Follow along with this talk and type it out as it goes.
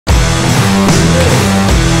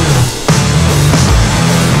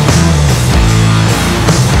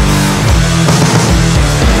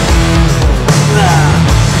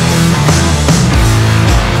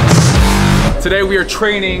we are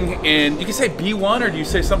training in, you can say B1 or do you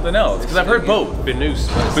say something else? Because I've heard both. Banous.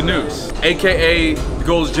 Banous, AKA the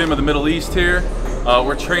Gold's Gym of the Middle East here.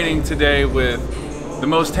 We're training today with the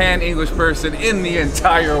most tan English person in the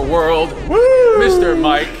entire world, Woo! Mr.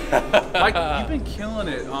 Mike. Mike, you've been killing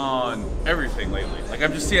it on everything lately. Like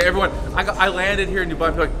I'm just seeing everyone, I landed here in Dubai,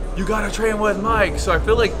 people are like, you gotta train with Mike. So I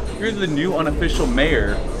feel like you're the new unofficial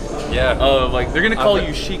mayor. Yeah. Like they're gonna call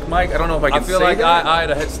you Chic Mike. I don't know if I can say that. I feel like I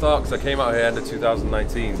had a head start because I came out here end of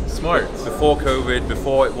 2019. Smart. Before COVID,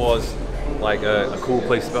 before it was like a cool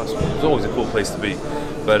place to be. It was always a cool place to be.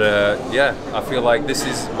 But yeah, I feel like this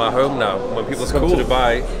is my home now. When people come to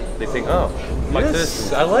Dubai, they think, oh, like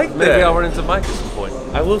this. I like that. Maybe I'll run into Mike at some point.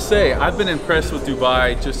 I will say, I've been impressed with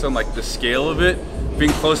Dubai just on like the scale of it.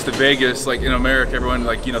 Being close to Vegas, like in America, everyone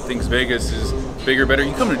like, you know, thinks Vegas is bigger, better.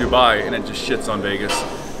 You come to Dubai and it just shits on Vegas.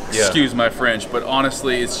 Yeah. Excuse my French, but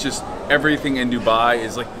honestly, it's just everything in Dubai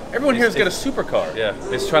is like, everyone here's got a supercar. Yeah,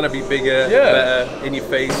 it's trying to be bigger, better, in your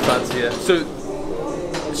face, fancier. So,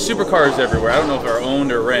 supercars everywhere. I don't know if they're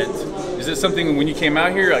owned or rent. Is it something when you came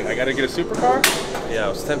out here, like, I gotta get a supercar? Yeah, I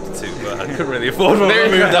was tempted to, but I couldn't really afford one. There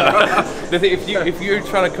moved up. The thing, if you're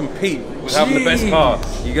trying to compete with having the best car,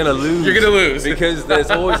 you're gonna lose. You're gonna lose because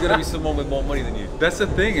there's always gonna be someone with more money than you. That's the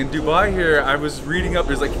thing in Dubai here. I was reading up.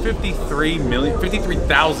 There's like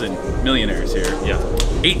 53,000 millionaires here. Yeah.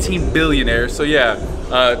 18 billionaires. So yeah,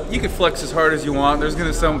 you can flex as hard as you want. There's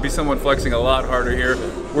gonna be someone flexing a lot harder here.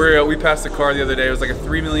 We passed a car the other day. It was like a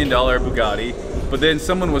 $3 million Bugatti. But then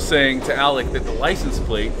someone was saying to Alec that the license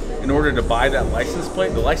plate, in order to buy that license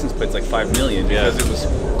plate, the license plate's like 5 million because it was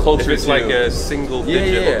closer to... It's like a single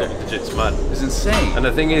digit or double digits, man. It's insane. And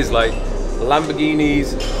the thing is, like,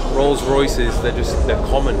 Lamborghinis, Rolls Royces, they're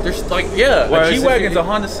common. They're like, yeah, a G-Wagon's a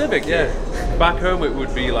Honda Civic. Yeah. Back home it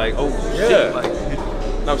would be like, oh shit, like,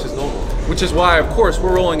 now it's just normal. Which is why, of course,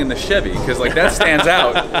 we're rolling in the Chevy, because like that stands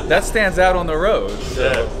out. That stands out on the road.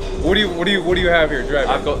 So. Yeah. What do you have here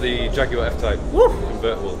driving? I've got the Jaguar F-Type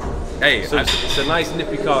convertible. Hey, so it's a nice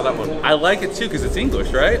nippy car, that one. I like it too because it's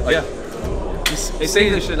English, right? Like, yeah. It's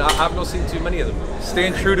English, and I've not seen too many of them.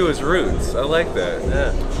 Staying true to his roots. I like that.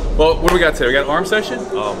 Yeah. Well, what do we got today? We got arm session.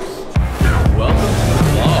 Arms. Welcome to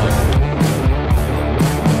the vlog.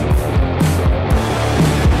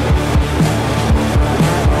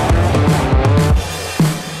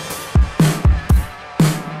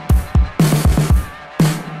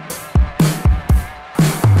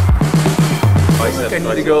 I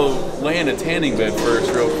need to go lay in a tanning bed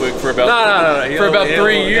first, real quick, for about for about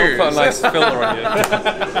 3 years. Put a nice filler on you.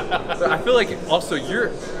 I feel like also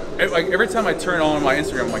like every time I turn on my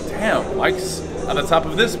Instagram, I'm like, damn, Mike's at the top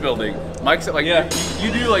of this building. Mike's at, like,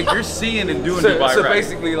 you do like you're seeing and doing Dubai. So right?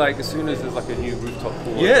 Basically, like as soon as there's like a new rooftop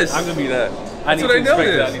pool, yes, I'm gonna be there. That's what I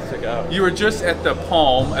noticed. I need to check it out. You were just at the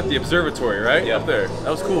Palm at the observatory, right? Yeah, up there.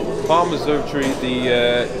 That was cool. Palm Observatory,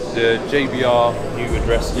 the JBR new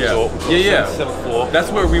address resort. Yeah. 7th floor.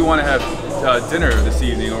 That's where we want to have dinner this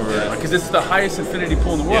evening over there, because it's the highest infinity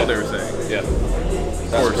pool in the world. They were saying. Yeah.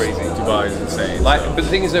 Of course, crazy. Dubai is insane. Like, but the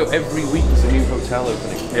thing is, though, every week there's a new hotel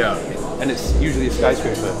opening. Yeah. And it's usually a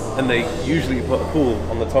skyscraper, and they usually put a pool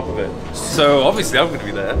on the top of it. So obviously, I'm going to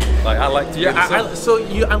be there. Like, I like to. Yeah,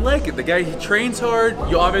 I like it. The guy, he trains hard.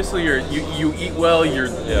 You obviously you eat well.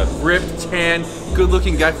 You're ripped, tan,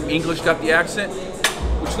 good-looking guy from English. Got the accent,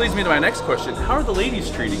 which leads me to my next question: how are the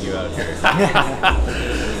ladies treating you out here?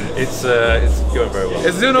 It's going very well.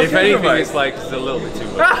 It's doing okay. If anything, it's like it's a little bit too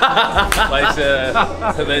much. Like it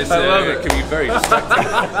can be very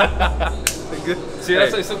distracting. See,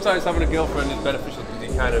 that's why sometimes having a girlfriend is beneficial because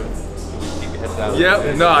you kind of keep your head down.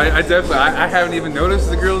 Yeah, no, I definitely, I haven't even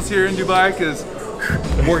noticed the girls here in Dubai because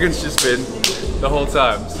Morgan's just been the whole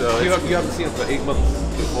time. So you haven't seen it for 8 months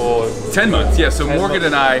before. 10 months, yeah. So Morgan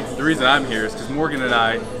and I, the reason I'm here is because Morgan and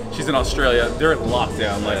I, she's in Australia. They're in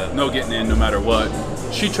lockdown, like no getting in, no matter what.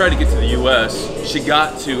 She tried to get to the U.S. She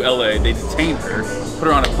got to L.A. They detained her, put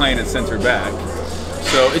her on a plane, and sent her back.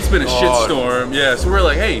 So it's been a shitstorm. Yeah. So we're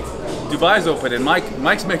like, hey, Dubai's open, and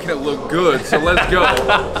Mike's making it look good. So let's go.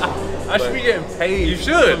 I should be getting paid. You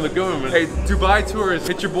should. From the government. Hey, Dubai tours,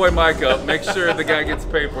 hit your boy Mike up. Make sure the guy gets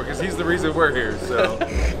paid for it, because he's the reason we're here. So,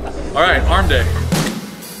 all right, arm day.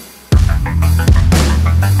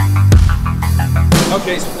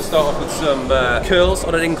 Okay, so we're going to start off with some curls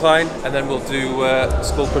on an incline, and then we'll do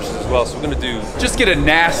skull pushes as well. So we're going to do... Just get a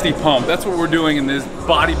nasty pump. That's what we're doing in this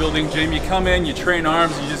bodybuilding gym. You come in, you train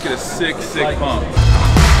arms, you just get a sick pump.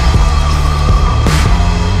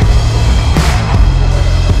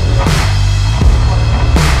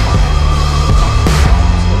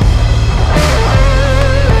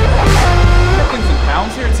 Some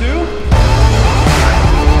pounds here too?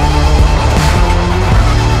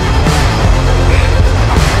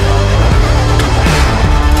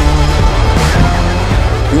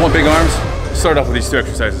 big arms, start off with these two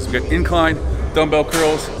exercises. We got incline dumbbell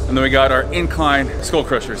curls, and then we got our incline skull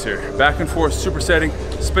crushers here. Back and forth, supersetting,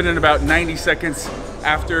 spinning about 90 seconds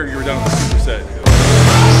after you're done with the superset.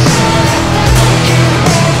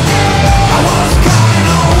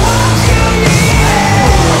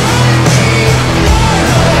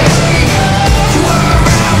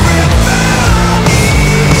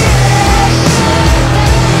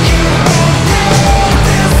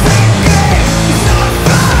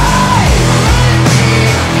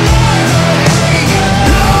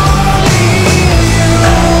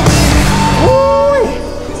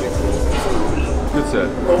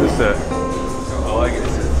 Good set. I like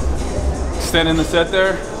it. Extending the set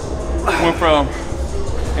there. Went from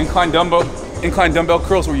incline dumbbell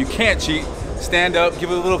curls where you can't cheat. Stand up, give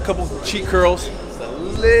it a little couple cheat curls. Just a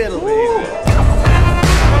little bit.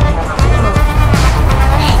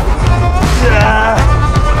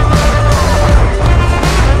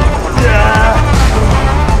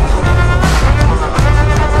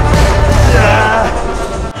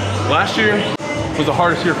 Last year was the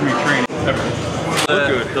hardest year for me training ever.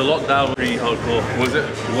 The lockdown was pretty hardcore. Was it?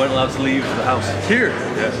 We weren't allowed to leave the house. Here?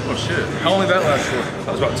 Yeah. Oh shit. How long did that last for?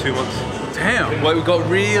 That was about 2 months. Damn. Well, it got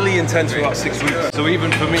really intense for about 6 weeks. So even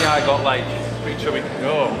for me, I got like pretty chubby.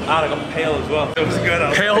 Oh. And I got pale as well. It was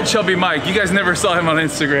good. Pale chubby Mike. You guys never saw him on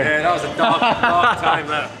Instagram. Yeah, that was a dark time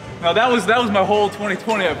there. No, that was my whole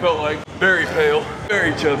 2020. I felt like very pale,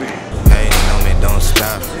 very chubby. Hating on me, don't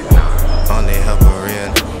stop. Only help a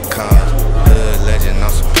real cause. Hood legend on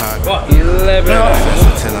some pop. What? 11.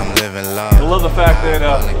 Until I'm living I long. love the fact that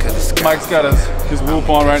Mike's got his whoop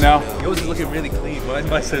on right now. Yours is looking really clean. Why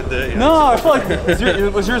am I so dirty? No, I feel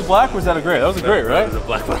like was yours black or was that a gray? That was a gray, right? It was a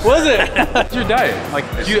black one. Was it? What's your diet? Like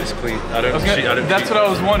It's clean. I don't cheat. That's what I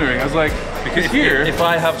was wondering. I was like, because here, if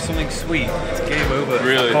I have something sweet, it's game over.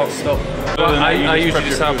 Really? I can't stop. I usually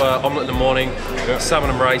just have an omelette in the morning,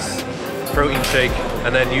 salmon and rice, protein shake,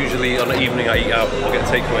 and then usually on the evening I eat out or get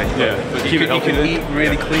a takeaway. Yeah, but you can eat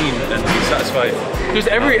really clean and be satisfied. There's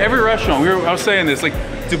every restaurant. I was saying this, like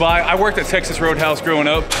Dubai. I worked at Texas Roadhouse growing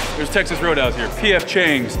up. There's Texas Roadhouse here, P.F.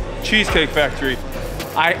 Chang's, Cheesecake Factory.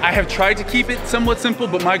 I have tried to keep it somewhat simple,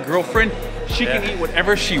 but my girlfriend, she can eat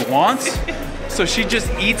whatever she wants. So she just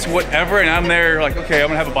eats whatever, and I'm there like, okay, I'm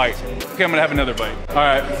gonna have a bite. Okay, I'm gonna have another bite. All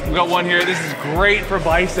right, we got one here. This is great for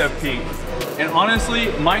bicep peak. And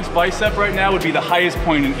honestly, Mike's bicep right now would be the highest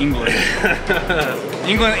point in England.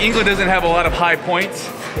 England doesn't have a lot of high points.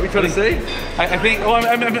 What are you trying to say? I think, well,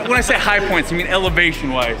 when I say high points, I mean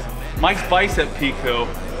elevation-wise. Mike's bicep peak, though,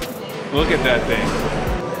 look at that thing.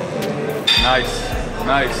 Nice,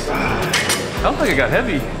 nice. I don't think it got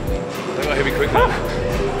heavy. I got heavy quickly.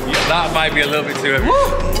 Yeah, that might be a little bit too heavy.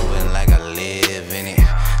 Moving like I live in it.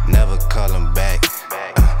 Never call them back.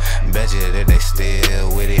 Bet you that they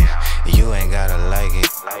still with it. You ain't gotta like it.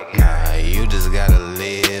 Nah, you just gotta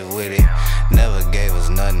live with it. Never gave us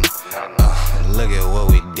nothing. Look at what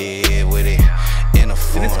we did with it. In a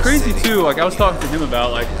And it's crazy city. too, like I was talking to him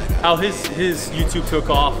about like how his YouTube took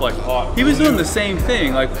off. Like he was doing the same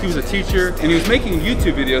thing, like he was a teacher and he was making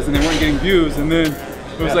YouTube videos and they weren't getting views, and then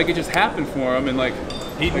it was like it just happened for him, and like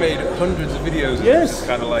He'd made hundreds of videos and Yes. just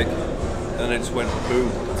kind of like, and it just went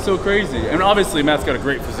boom. it's so crazy. And obviously Matt's got a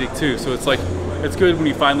great physique too, so it's like it's good when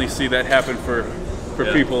you finally see that happen for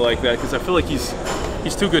people like that, because I feel like he's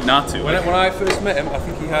too good not to. When I first met him, I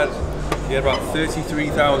think he had about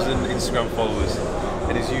 33,000 Instagram followers,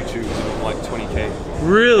 and his YouTube was about like 20K.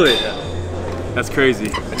 Really? Yeah. That's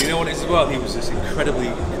crazy. And you know what it is as well? He was just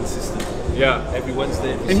incredibly consistent. Yeah. Every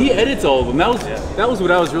Wednesday. And he edits all of them. That was what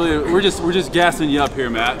I was really. We're just gassing you up here,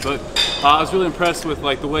 Matt. But I was really impressed with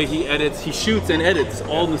like the way he edits. He shoots and edits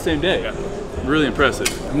all in the same day. Yeah. Really impressive.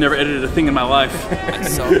 I've never edited a thing in my life. Whoa,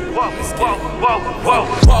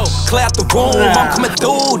 clear out the room, I'm coming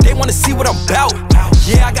through, they wanna see what I'm about.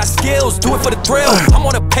 Yeah, I got skills, do it for the thrill, I'm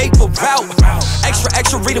on a paper route.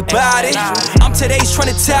 Extra, read about it, I'm today's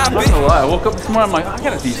trending I'm not topic. gonna lie, I woke up this morning, I'm like, I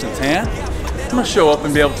got a decent tan. I'm gonna show up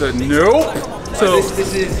and be able to, nope. So,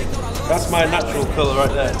 That's my natural color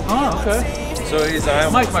right there. oh, okay. So it is, I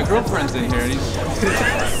am. Mike, my girlfriend's in here and he's,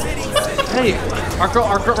 hey, our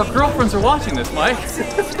girlfriends are watching this, Mike.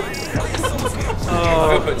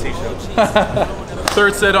 I'll go put t-shirts.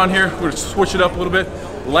 Third set on here, we're gonna switch it up a little bit,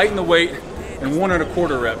 lighten the weight, and 1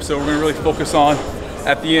 1/4 reps. So we're gonna really focus on,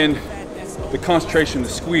 at the end, the concentration, the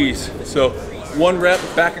squeeze. So 1 rep,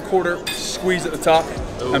 back a quarter, squeeze at the top,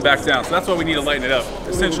 and back down. So that's why we need to lighten it up.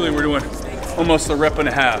 Essentially, we're doing almost a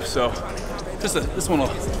 1.5 reps. So just this one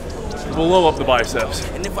will blow up the biceps.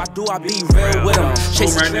 And if I do, I'll be real with them.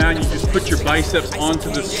 Boom, right now, you just put your biceps onto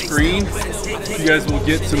the screen. You guys will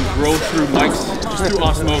get some growth through mics, just through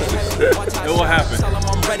osmosis. It will happen.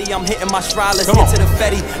 I'm ready, I'm hitting my stride, let's get to the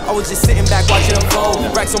fetty. I was just sitting back watching them flow.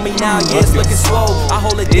 Racks on me now, yeah, it's looking swole. I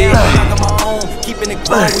hold it down, I got my own, keeping it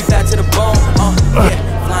going, we back to the bone.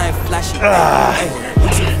 Yeah, flying flashy, ayy, we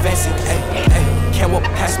too fancy, ayy, can't walk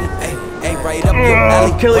past me, ayy, right up your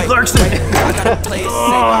alley. Kelly Clarkson. I gotta play it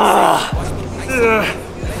safe.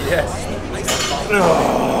 Yes.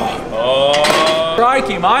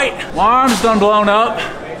 Crikey, mate. My arm's done blown up.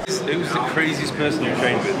 It was the craziest person you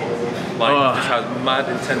trained with. Like, just had mad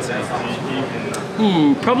intensity.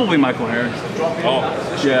 Probably Michael Herron. Oh,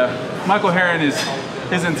 Yeah, Michael Herron is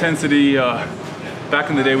his intensity. Back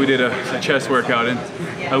in the day, we did a chest workout, and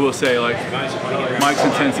I will say, like, Mike's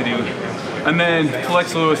intensity. And then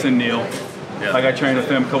Flex Lewis and Neil. Yeah. Like, I trained with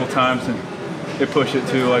them a couple times, and they push it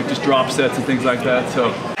to like just drop sets and things like that.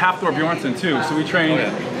 So Hafthor Bjornsson too. So we trained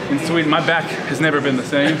in Sweden. My back has never been the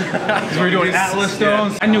same. Because we were doing Atlas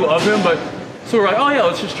stones. I knew of him, but so we're like, oh yeah,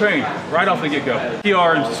 let's just train right off the get-go.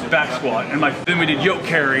 PR and just back squat, and like then we did yoke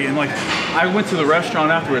carry, and like I went to the restaurant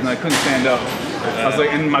afterwards and I couldn't stand up. I was like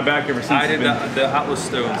in my back ever since. I did that. The Atlas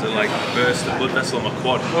stones that like burst the blood vessel on my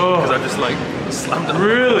quad because I just like slammed them.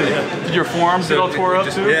 Really? Yeah. Did your forearms get all tore up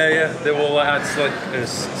too? Yeah. They were all like, I had like a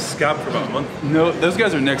scab for about a month. No, those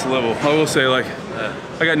guys are next level. I will say, like,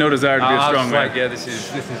 I got no desire to be a strong man. Like, yeah, this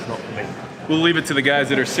is not for me. We'll leave it to the guys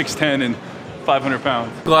that are 6'10" and 500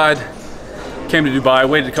 pounds. Glad came to Dubai.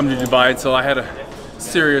 Waited to come to Dubai until I had a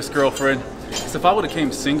serious girlfriend. So if I would have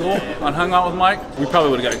came single and hung out with Mike, we probably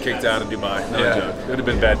would have got kicked out of Dubai. No joke. It would have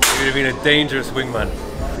been bad. You would have been a dangerous wingman.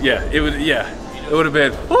 Yeah, it would. Yeah, it would have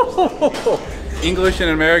been. English and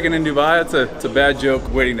American in Dubai. It's a bad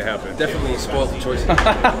joke waiting to happen. Definitely a spoiled choice. I'll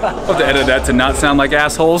have to edit that to not sound like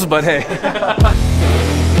assholes, but hey.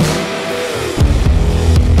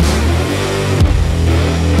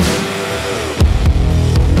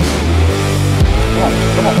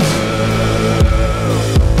 Come on.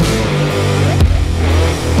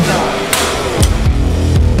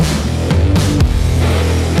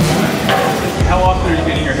 How often are you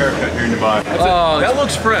getting your hair cut here in Dubai? That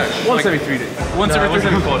looks fresh. Once every 3 days. Once every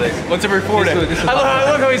 4 days. Once every 4 days. I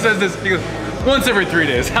love how he says this. He goes, once every 3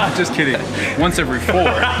 days. Just kidding. Once every 4.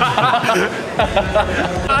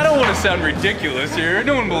 I don't want to sound ridiculous here.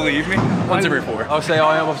 No one believe me. Once every 4. I'll say,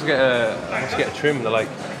 I want to get a trim. And they're like,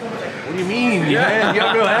 what do you mean? Yeah, you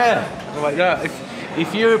got real hair. I'm like, yeah.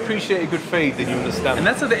 If you appreciate a good fade, then you understand. And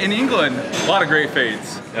that's in England, a lot of great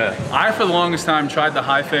fades. Yeah. I, for the longest time, tried the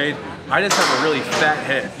high fade. I just have a really fat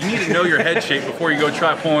head. You need to know your head shape before you go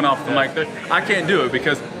try pulling off the mic. I can't do it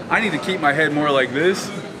because I need to keep my head more like this,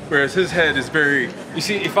 whereas his head is very... You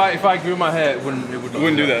see, if I grew my hair, it wouldn't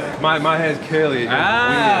do that. My hair's curly.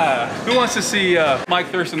 Who wants to see Mike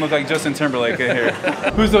Thurston look like Justin Timberlake in here?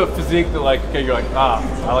 Who's the physique that like, okay, you're like,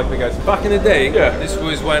 I like the guys. Back in the day, this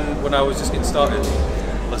was when I was just getting started.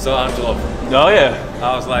 Angelo. Oh yeah.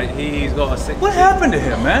 I was like, he's got a sick... What happened to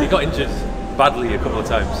him, man? He got injured badly a couple of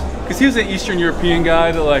times. Because he was an Eastern European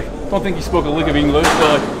guy that like, don't think he spoke a lick of English,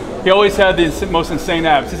 but like, he always had the most insane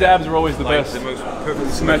abs. His abs were always the best. The most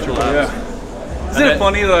perfect symmetrical abs. Yeah. Isn't it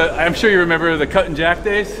funny that I'm sure you remember the Cut and Jack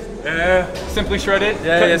days? Yeah. Simply Shredded?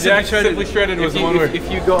 Yeah, Simply Shredded was the one where... If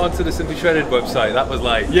you got onto the Simply Shredded website, that was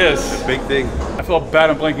like a big thing. I felt bad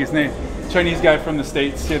on blanking his name. Chinese guy from the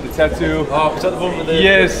States, he had the tattoo. Oh, was that the one with the...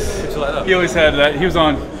 Yes. Like that? He always had that. He was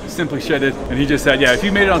on Simply Shredded, and he just said, yeah, if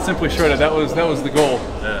you made it on Simply Shredded, that was the goal.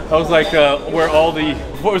 Yeah. That was like where all the...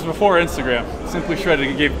 What was before Instagram? Simply Shredded,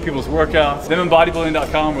 it gave people's workouts. Them and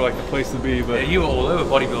bodybuilding.com were like the place to be. But yeah, you were all over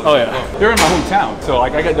bodybuilding. Oh yeah. They're in my hometown, so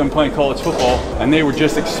like I got done playing college football, and they were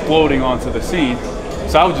just exploding onto the scene.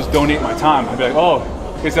 So I would just donate my time. I'd be like, oh,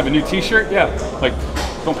 you guys have a new t-shirt? Yeah. Like,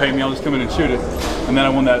 don't pay me, I'll just come in and shoot it. And then I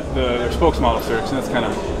won their spokesmodel search, and that's kind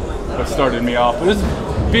of what started me off. But it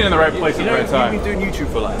was being in the right place at the right time. You've been doing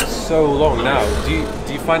YouTube for like so long now. Do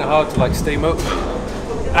you find it hard to like stay motivated?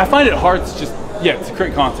 I find it hard to just, to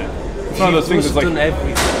create content. It's one of those things that's like, done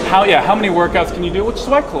everything. How many workouts can you do? Which is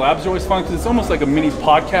why collabs are always fun, because it's almost like a mini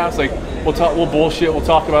podcast. Like, we'll bullshit, we'll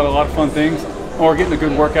talk about a lot of fun things, or getting a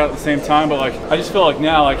good workout at the same time. But like, I just feel like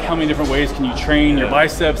now, like, how many different ways can you train your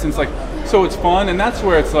biceps? And it's like, so it's fun, and that's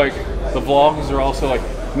where it's like, the vlogs are also like,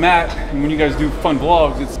 Matt, when you guys do fun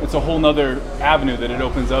vlogs, it's a whole nother avenue that it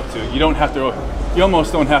opens up to. You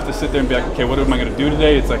almost don't have to sit there and be like, okay, what am I gonna do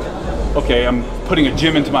today? It's like, okay, I'm putting a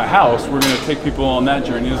gym into my house. We're gonna take people on that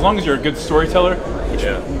journey. As long as you're a good storyteller, which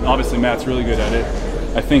obviously Matt's really good at it,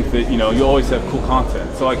 I think that, you know, you always have cool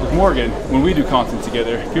content. So like with Morgan, when we do content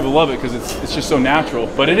together, people love it because it's just so natural.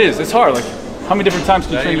 But it's hard. Like, how many different times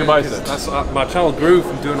can you train your biceps? That's, my channel grew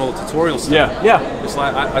from doing all the tutorial stuff. Yeah. It's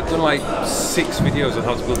like, I've done like 6 videos on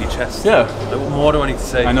how to build your chest. Yeah. Like, what more do I need to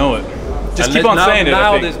say? I know it. Just and keep on saying it.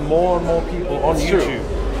 Now there's more and more people on YouTube. True.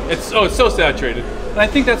 It's so saturated. And I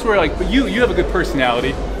think that's where, like, but you have a good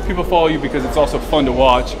personality. People follow you because it's also fun to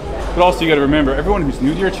watch. But also you got to remember, everyone who's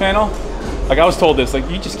new to your channel, like I was told this, like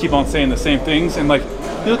you just keep on saying the same things. And like,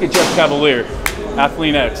 you look at Jeff Cavalier,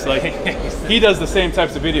 Athlete X, like he does the same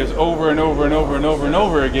types of videos over and over and over and over and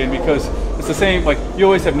over again because it's the same, like you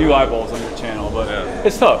always have new eyeballs on your channel, but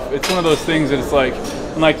it's tough. It's one of those things that it's like,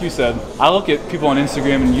 and like you said, I look at people on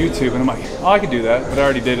Instagram and YouTube and I'm like, oh, I could do that, but I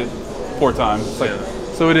already did it 4 times. It's like,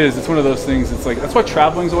 so it's one of those things. It's like, that's why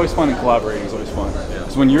traveling is always fun and collaborating is always fun.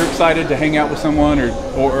 Because when you're excited to hang out with someone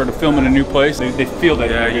or to film in a new place, they feel that.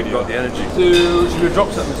 Yeah, you've got the energy. Should we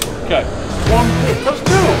drop set this one? Okay. 1, that's 2.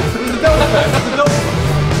 This is a double set. This is a double.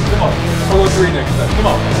 Come on. We'll go 3 next time. Come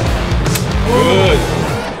on. Good.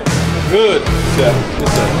 Good set.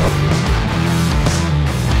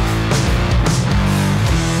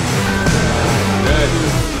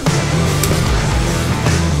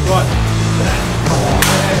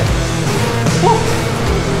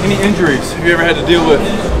 Any injuries have you ever had to deal with?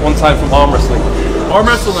 One time from arm wrestling. Arm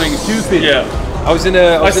wrestling, Tuesday. Yeah. I was in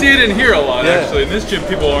I see it in here a lot actually. In this gym,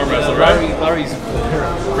 people arm wrestle, right? Larry's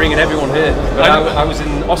bringing everyone here. But I was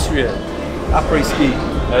in Austria, après ski,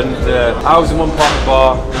 and I was in one part of the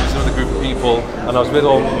bar. There was another group of people, and I was with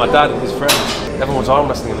my dad and his friends. Everyone was arm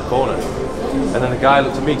wrestling in the corner, and then the guy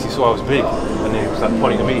looked at me because he saw I was big, and he was like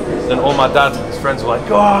pointing at me. Then all my dad and his friends were like,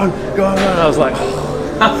 "Go on, go on!" And I was like,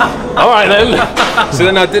 "All right then." So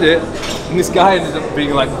then I did it. And this guy ended up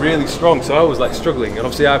being like really strong, so I was like struggling, and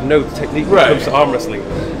obviously I have no technique when it comes to arm wrestling,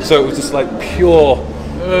 so it was just like pure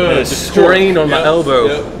strain on my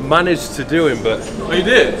elbow. Managed to do him, but you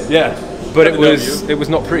did? Yeah, but it was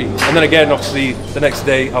not pretty. And then again, obviously the next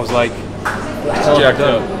day I was like jacked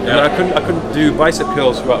up, and I couldn't do bicep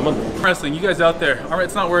curls for about a month. Arm wrestling, you guys out there,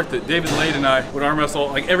 it's not worth it. David Lade and I would arm wrestle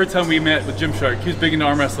like every time we met with Gymshark. He was big into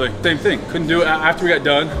arm wrestling. Same thing, couldn't do it after we got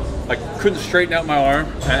done. I couldn't straighten out my arm,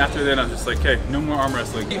 and after that I was just like, okay, no more arm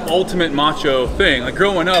wrestling. The ultimate macho thing, like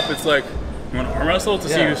growing up, it's like, you want to arm wrestle to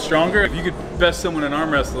see who's stronger? If you could best someone in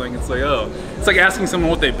arm wrestling, it's like, oh. It's like asking someone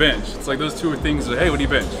what they bench. It's like those two are things like, hey, what do you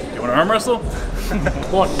bench? You want to arm wrestle?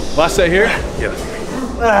 Come on. Last set here? Yeah.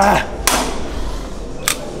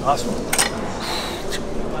 Last one.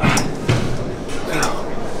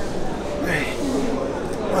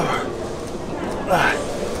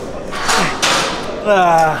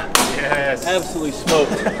 Yes. Absolutely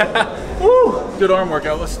smoked. Woo! Good arm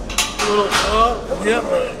workout. Let's do a little, yep.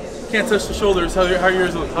 Can't touch the shoulders. How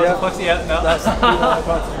yours look? How's the flexi at now? That's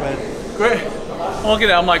Great. Well, look at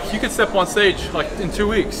that. I'm like, you could step on stage like in 2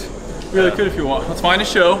 weeks. Really could if you want. Let's find a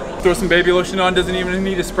show. Throw some baby lotion on. Doesn't even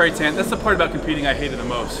need a spray tan. That's the part about competing I hated the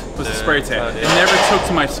most, was the spray tan. It never took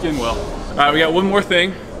to my skin well. All right, we got one more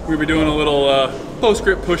thing. We were doing a little close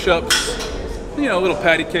grip push-ups. You know, a little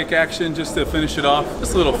patty cake action just to finish it off.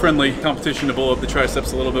 Just a little friendly competition to blow up the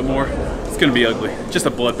triceps a little bit more. It's gonna be ugly. Just a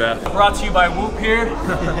bloodbath. Brought to you by Whoop here.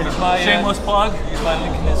 Use my shameless plug. Use my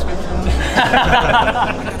link in the description.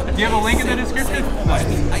 Do you have a link in the description?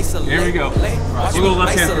 Here we go. We'll go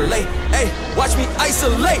left hand first. Hey, watch me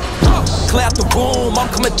isolate. Clear out the room, I'm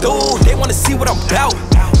coming through. They wanna see what I'm about.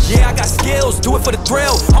 Yeah, I got skills, do it for the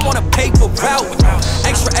thrill. I'm on a paper route.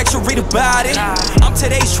 Extra, read about it. I'm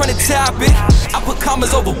today's trending topic. I put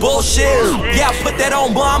commas over bullshit. Yeah, I put that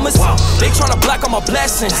on mamas. They tryna block all my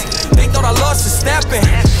blessings. They thought I lost a stepping.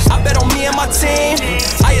 I bet on me and my team.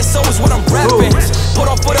 ISO is what I'm repping. Put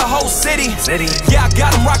on for the whole city. Yeah, I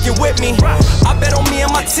got them rocking with me. I bet on me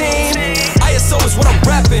and my team. ISO is what I'm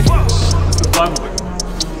repping. 5 more.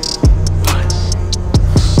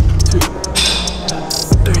 2,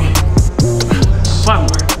 3, 5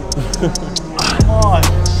 more. Come on.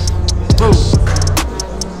 2,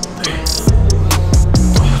 3,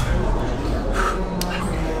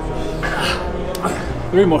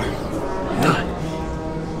 3 more.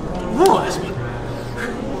 Ooh, last one.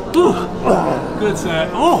 Ooh. Good set.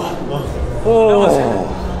 Oh.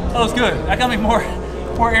 That was good. That got me more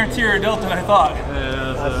anterior delt than I thought.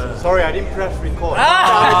 Sorry, I didn't press record.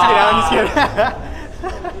 I'm just kidding.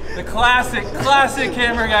 The classic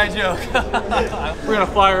camera guy joke. We're gonna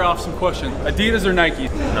fire off some questions. Adidas or Nike?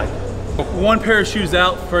 Nike. One pair of shoes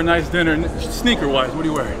out for a nice dinner, sneaker-wise, what are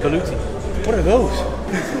you wearing? Galuti. What are those?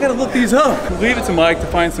 I gotta look these up. Leave it to Mike to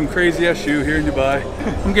find some crazy ass shoe here in Dubai.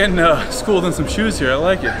 I'm getting schooled in some shoes here, I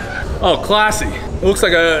like it. Oh, classy. It looks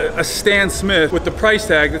like a Stan Smith with the price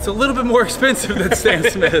tag that's a little bit more expensive than Stan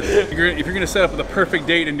Smith. If you're gonna set up the perfect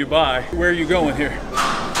date in Dubai, where are you going here?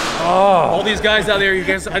 Oh. All these guys out there, you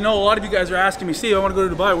guys, I know a lot of you guys are asking me, Steve, I wanna go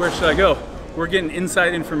to Dubai, where should I go? We're getting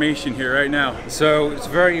inside information here right now. So it's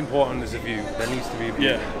very important there's a view. There needs to be a view.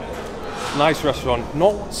 Yeah. Nice restaurant,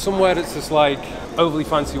 not somewhere that's just like overly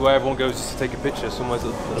fancy where everyone goes just to take a picture. Somewhere's a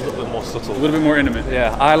little bit more subtle. A little bit more intimate.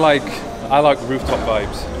 Yeah, I like rooftop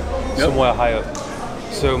vibes. Yep. Somewhere high up.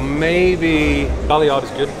 So maybe Balearic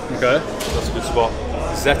is good. Okay. That's a good spot.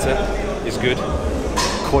 Zeta is good.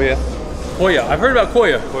 Koya. Koya. I've heard about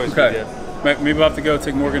Koya. Koya's okay. good, yeah. Maybe we'll have to go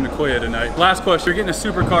take Morgan to Koya tonight. Last question. You're getting a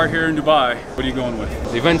supercar here in Dubai. What are you going with?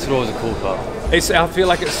 The Aventador is a cool car. I feel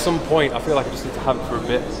like at some point, I just need to have it for a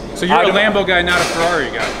bit. So you're a Lambo guy, not a Ferrari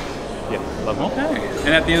guy? Yeah, Lambo. Okay. And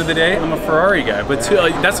at the end of the day, I'm a Ferrari guy. But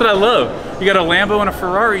that's what I love. You got a Lambo and a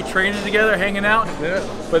Ferrari training together, hanging out. Yeah.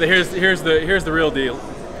 But here's the real deal.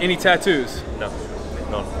 Any tattoos? No,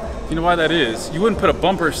 none. You know why that is? You wouldn't put a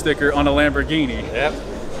bumper sticker on a Lamborghini. Yep.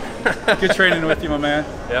 Good training with you, my man.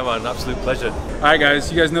 Yeah, man, absolute pleasure. All right,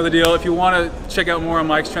 guys, you guys know the deal. If you want to check out more on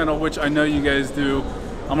Mike's channel, which I know you guys do,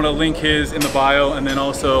 I'm gonna link his in the bio, and then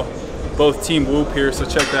also both Team Whoop here, so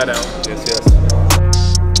check that out. Yes, yes.